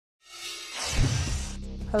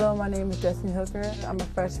Hello, my name is Destinee Hooker. I'm a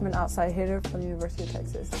freshman outside hitter from the University of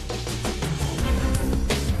Texas.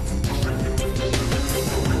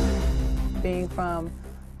 Being from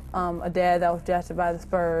a dad that was drafted by the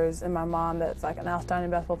Spurs and my mom that's like an outstanding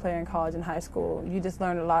basketball player in college and high school, you just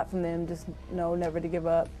learn a lot from them. Just know never to give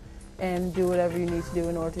up and do whatever you need to do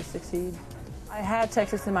in order to succeed. I had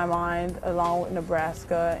Texas in my mind along with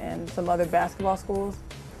Nebraska and some other basketball schools,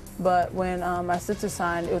 but when my sister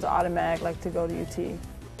signed, it was automatic like to go to UT.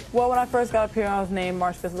 Well, when I first got up here, I was named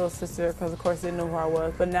March 5th little sister because, of course, they didn't know who I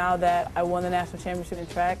was. But now that I won the national championship in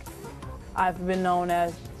track, I've been known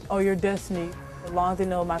as, oh, you're Destinee. As long as they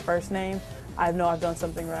know my first name, I know I've done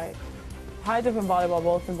something right. High jump and volleyball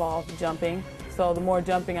both involve jumping. So the more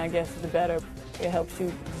jumping, I guess, the better. It helps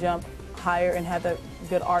you jump higher and have that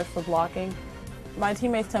good arch for blocking. My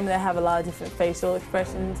teammates tell me that I have a lot of different facial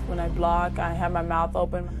expressions. When I block, I have my mouth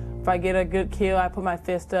open. If I get a good kill, I put my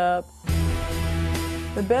fist up.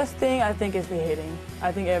 The best thing, I think, is the hitting.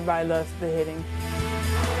 I think everybody loves the hitting.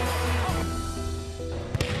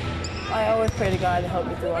 I always pray to God to help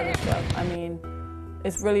me through all this stuff. I mean,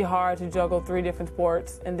 it's really hard to juggle 3 different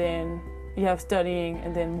sports, and then you have studying,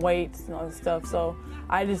 and then weights and all this stuff. So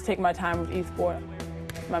I just take my time with each sport.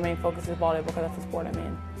 My main focus is volleyball because that's the sport I'm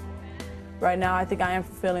in. Right now, I think I am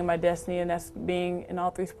fulfilling my destiny, and that's being in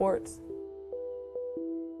all 3 sports.